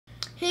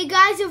Hey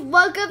guys, and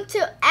welcome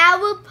to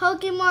our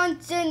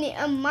Pokemon journey.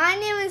 And my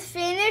name is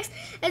Phoenix,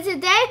 and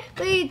today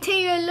we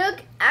take a look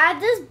at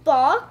this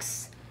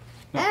box.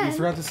 No, you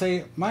forgot to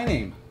say my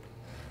name.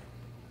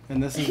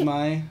 And this is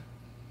my...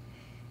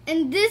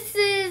 And this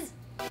is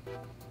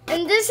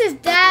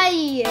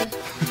Daddy.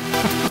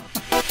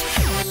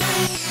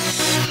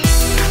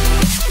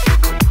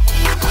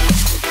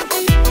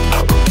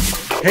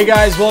 Hey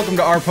guys, welcome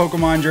to our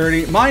Pokemon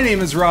journey. My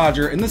name is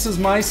Roger, and this is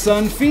my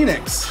son,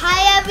 Phoenix.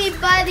 Hi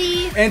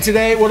everybody. And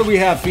today, what do we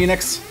have,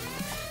 Phoenix?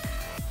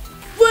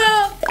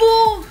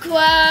 Rebel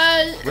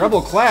Clash.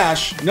 Rebel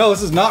Clash? No,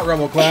 this is not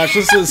Rebel Clash.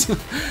 This is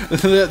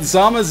the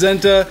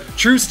Zamazenta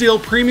True Steel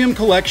Premium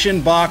Collection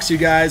box, you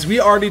guys.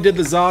 We already did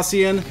the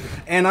Zacian,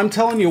 and I'm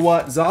telling you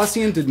what,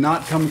 Zacian did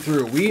not come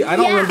through. I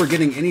don't remember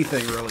getting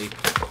anything, really,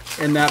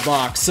 in that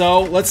box.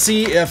 So, let's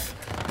see if...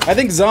 I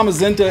think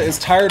Zamazenta is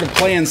tired of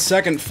playing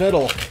second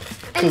fiddle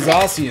to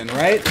Zacian,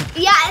 right?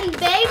 Yeah, and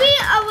maybe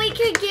we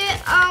could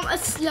get a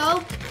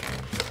slow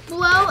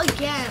blow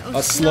again.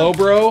 A slow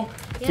bro?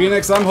 Yeah.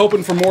 Phoenix, I'm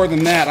hoping for more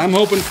than that. I'm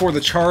hoping for the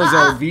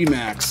Charizard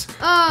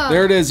VMAX.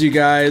 There it is, you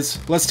guys.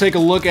 Let's take a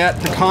look at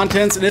the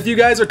contents. And if you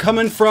guys are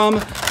coming from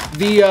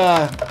the,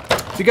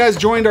 if you guys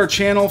joined our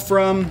channel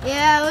from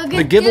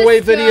the giveaway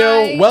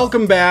video,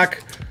 welcome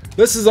back.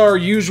 This is our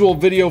usual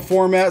video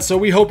format, so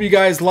we hope you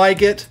guys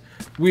like it.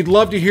 We'd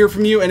love to hear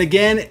from you, and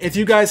again, if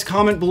you guys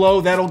comment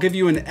below, that'll give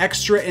you an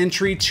extra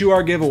entry to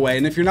our giveaway.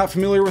 And if you're not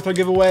familiar with our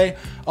giveaway,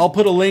 I'll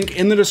put a link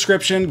in the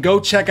description. Go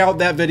check out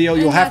that video.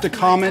 You'll have to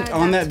comment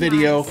on that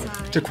video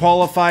to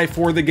qualify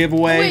for the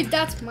giveaway. Wait,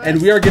 that's my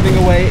and we are giving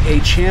away a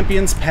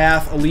Champions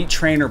Path Elite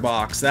Trainer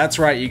box. That's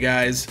right, you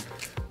guys.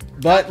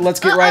 But let's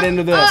get right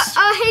into this.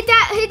 Hey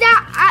Dad,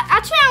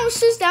 actually I was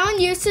just down,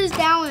 you just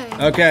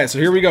down. Okay, so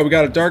here we go. We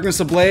got a Darkness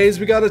Ablaze,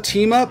 we got a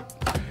Team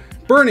Up,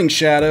 Burning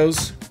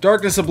Shadows,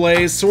 Darkness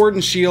Ablaze, Sword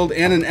and Shield,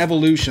 and an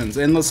Evolutions.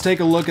 And let's take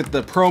a look at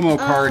the promo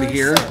card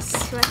here.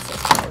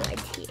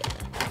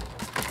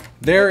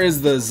 There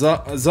is the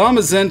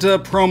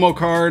Zamazenta promo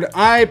card.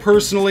 I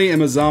personally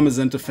am a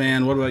Zamazenta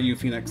fan. What about you,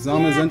 Phoenix?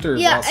 Zamazenta or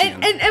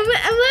Zacian? And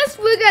let's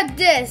look at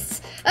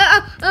this.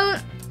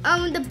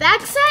 The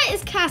backside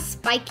is kind of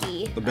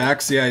spiky. The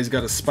back's, yeah, he's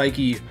got a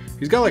spiky,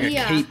 he's got like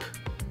a cape.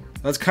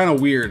 That's kind of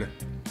weird.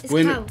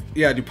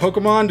 Yeah, do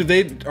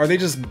Pokemon, are they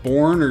just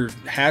born or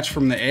hatch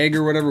from the egg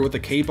or whatever with the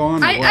cape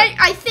on?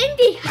 I think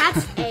they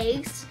hatch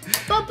eggs.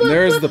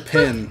 There's the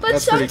pin. But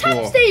that's pretty cool.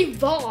 Sometimes they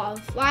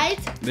evolve, right?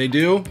 They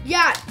do?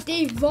 Yeah,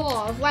 they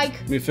evolve. Like.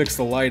 Let me fix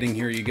the lighting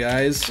here, you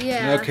guys.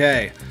 Yeah.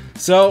 Okay.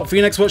 So,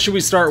 Phoenix, what should we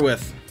start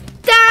with?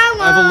 That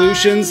one.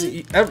 Evolutions.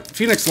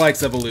 Phoenix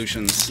likes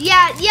evolutions.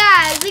 Yeah,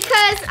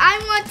 because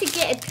I want to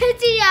get a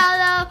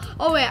Pidgeotto.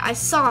 Oh wait, I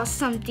saw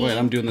something. Wait,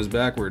 I'm doing this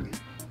backward.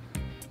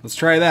 Let's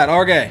try that.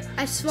 Okay.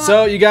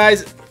 So you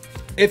guys,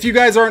 if you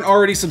guys aren't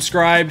already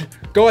subscribed,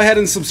 go ahead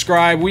and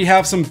subscribe. We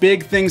have some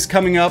big things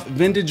coming up.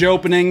 Vintage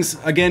openings.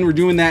 Again, we're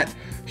doing that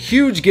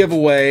huge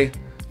giveaway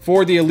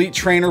for the Elite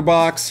Trainer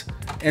box.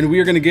 And we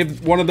are going to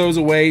give one of those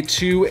away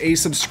to a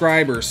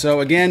subscriber.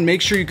 So again,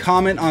 make sure you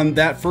comment on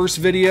that first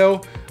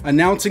video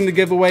announcing the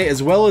giveaway,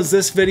 as well as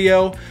this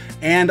video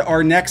and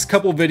our next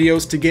couple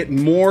videos to get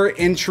more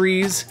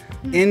entries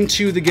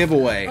into the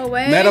giveaway.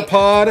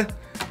 Metapod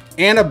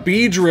and a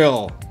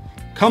Beedrill.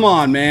 Come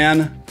on,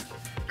 man.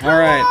 All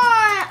right.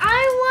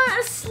 I want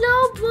a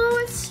slow blow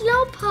and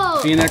slow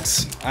poke.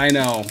 Phoenix, I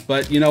know,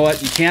 but you know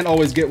what? You can't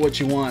always get what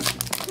you want.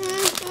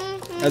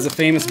 As a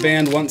famous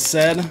band once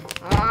said.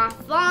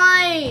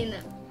 Fine.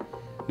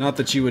 Not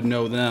that you would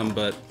know them,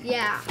 but.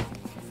 Yeah.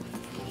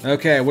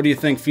 Okay, what do you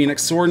think,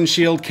 Phoenix? Sword and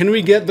Shield. Can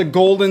we get the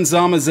golden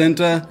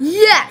Zamazenta?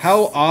 Yes.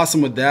 How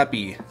awesome would that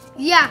be?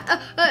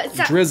 Yeah.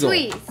 Drizzle.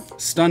 Please.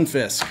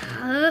 Stunfisk.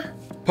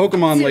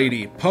 Pokemon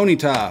Lady.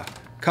 Ponyta.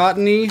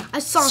 Cottony.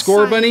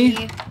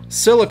 Scorbunny.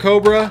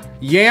 Silicobra.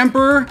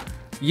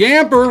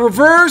 Yamper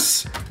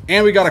reverse.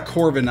 And we got a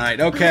Corviknight.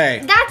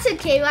 Okay. That's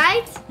okay,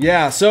 right?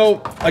 Yeah,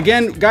 so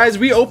again, guys,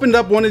 we opened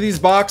up one of these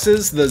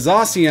boxes, the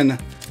Zacian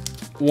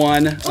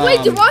one. Wait,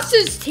 do you want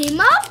to team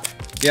up?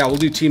 Yeah, we'll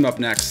do Team Up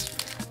next.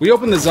 We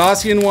opened the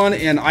Zacian one,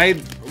 and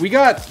we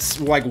got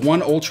like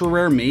one ultra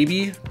rare,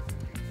 maybe.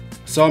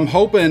 So I'm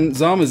hoping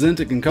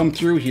Zamazenta can come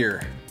through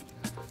here.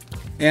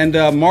 And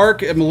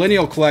Mark at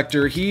Millennial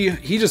Collector, he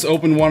just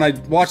opened one. I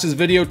watched his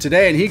video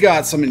today, and he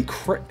got some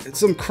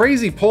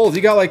crazy pulls.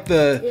 He got like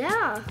the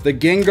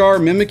Gengar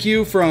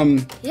Mimikyu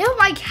from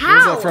like how?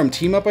 Where's that from?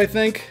 Team Up, I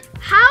think.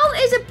 How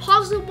is it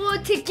possible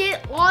to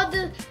get all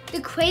the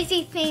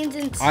crazy things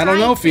inside? I don't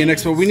know,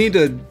 Phoenix, but we need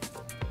to.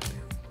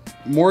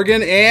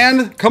 Morgan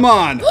and come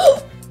on,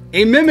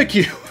 a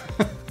Mimikyu.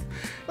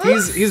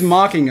 he's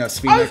mocking us,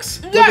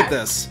 Phoenix. Look at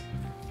this.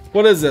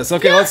 What is this?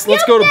 Okay, let's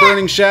go to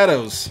Burning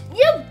Shadows.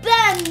 You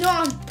better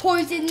not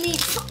poison me.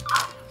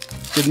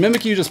 Did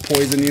Mimikyu just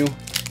poison you?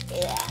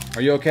 Yeah.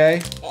 Are you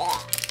okay? Yeah.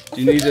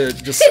 Do you need to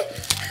just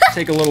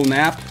take a little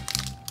nap?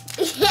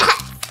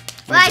 Yes.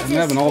 I'm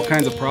having all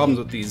kinds of problems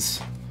with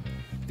these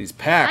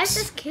packs.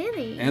 I'm just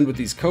kidding. And with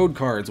these code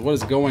cards. What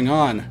is going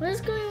on? What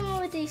is going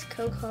on with these nice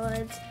code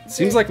cards.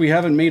 Seems like we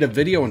haven't made a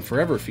video in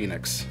forever,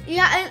 Phoenix.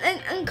 Yeah,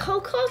 and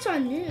code cards are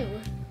new.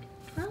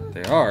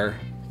 They are.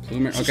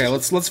 Okay,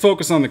 let's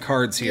focus on the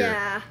cards here.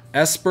 Yeah.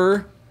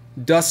 Esper,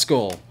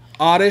 Duskull,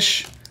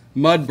 Oddish,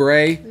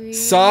 Mudbray,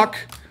 Sock,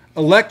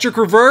 Electric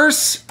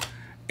Reverse,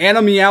 and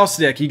a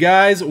Meowstic. You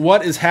guys,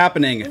 what is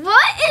happening?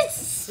 What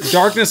is...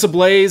 Darkness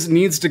Ablaze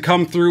needs to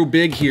come through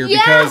big here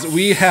because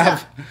we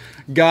have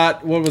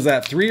got, what was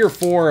that, 3 or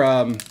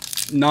 4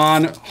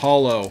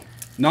 non-hollow.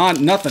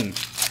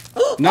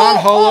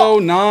 Non-hollow,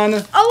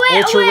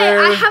 non-ultra rare.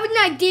 I have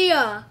an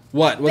idea.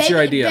 What? What's your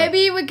idea?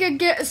 Maybe we could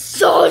get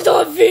Swords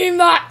of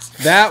VMAX.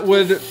 That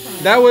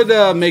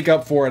would make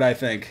up for it, I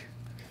think.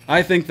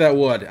 I think that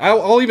would.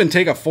 I'll even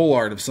take a full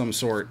art of some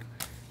sort.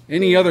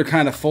 Any other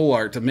kind of full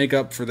art to make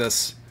up for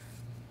this.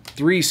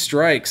 3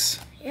 strikes.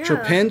 Yeah.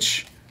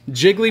 Trapinch,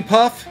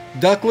 Jigglypuff,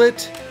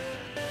 Ducklet,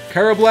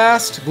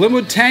 Parablast,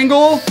 Glimwood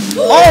Tangle.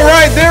 All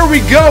right, there we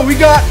go. We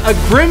got a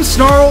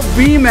Grimmsnarl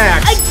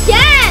VMAX.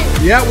 Again!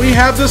 Yeah, we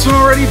have this one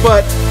already,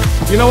 but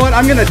you know what?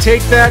 I'm going to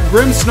take that.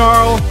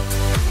 Grimmsnarl,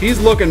 he's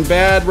looking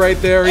bad right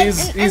there.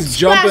 He's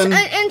jumping.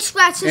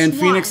 And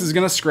Phoenix is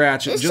going to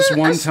scratch it just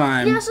one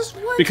time. Yes, just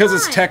one because time.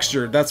 It's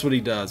textured. That's what he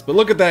does. But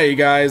look at that, you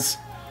guys.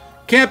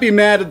 Can't be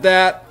mad at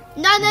that.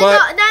 No.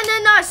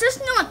 It's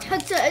just not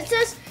textured. It's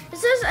just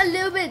a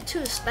little bit too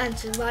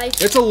expensive, right?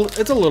 It's a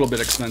little bit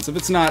expensive.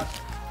 It's not.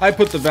 I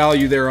put the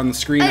value there on the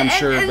screen, I'm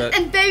sure, but...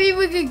 And maybe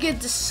we could get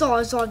the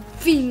Charizard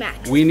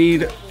VMAX. We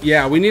need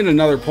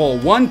another pull.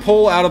 1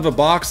 pull out of a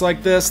box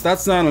like this,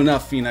 that's not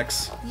enough,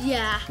 Phoenix.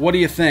 Yeah. What do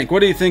you think? What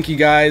do you think, you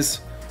guys?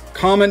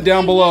 Comment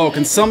down below.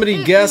 Can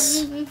somebody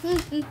guess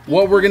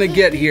what we're going to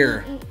get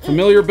here?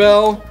 Familiar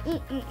Bell,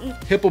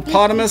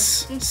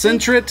 Hippopotamus,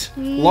 Centret,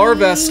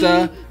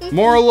 Larvesta,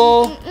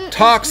 Morlul,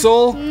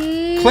 Toxel,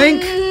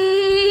 Clink,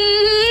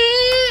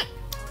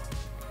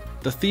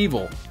 the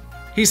Thievul.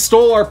 He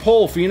stole our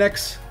poll,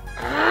 Phoenix.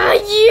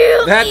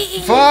 That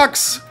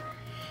fox!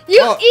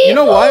 You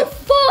know what?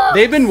 Fox.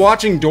 They've been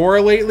watching Dora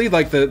lately,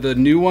 like the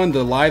new one,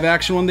 the live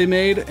action one they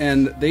made,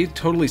 and they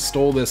totally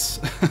stole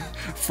this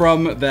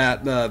from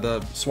that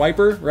the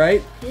Swiper,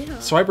 right? Yeah.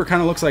 Swiper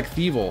kind of looks like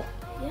Thievul,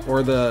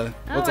 or the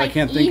I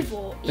can't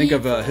think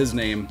of his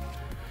name.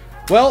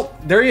 Well,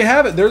 there you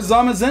have it. There's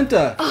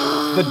Zamazenta.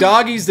 The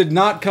doggies did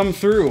not come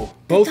through.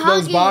 Both of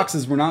those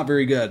boxes were not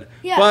very good.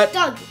 Yeah, but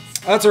doggies.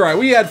 That's all right.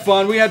 We had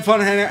fun. We had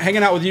fun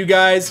hanging out with you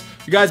guys.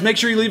 You guys, make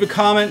sure you leave a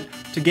comment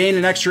to gain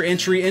an extra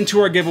entry into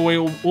our giveaway.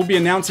 We'll be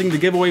announcing the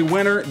giveaway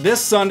winner this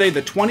Sunday,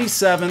 the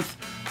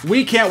 27th.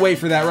 We can't wait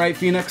for that, right,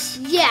 Phoenix?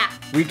 Yeah.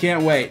 We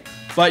can't wait.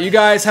 But you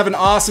guys have an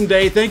awesome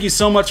day. Thank you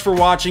so much for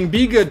watching.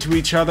 Be good to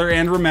each other,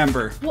 and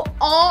remember, we're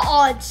all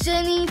on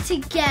journey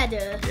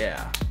together.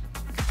 Yeah.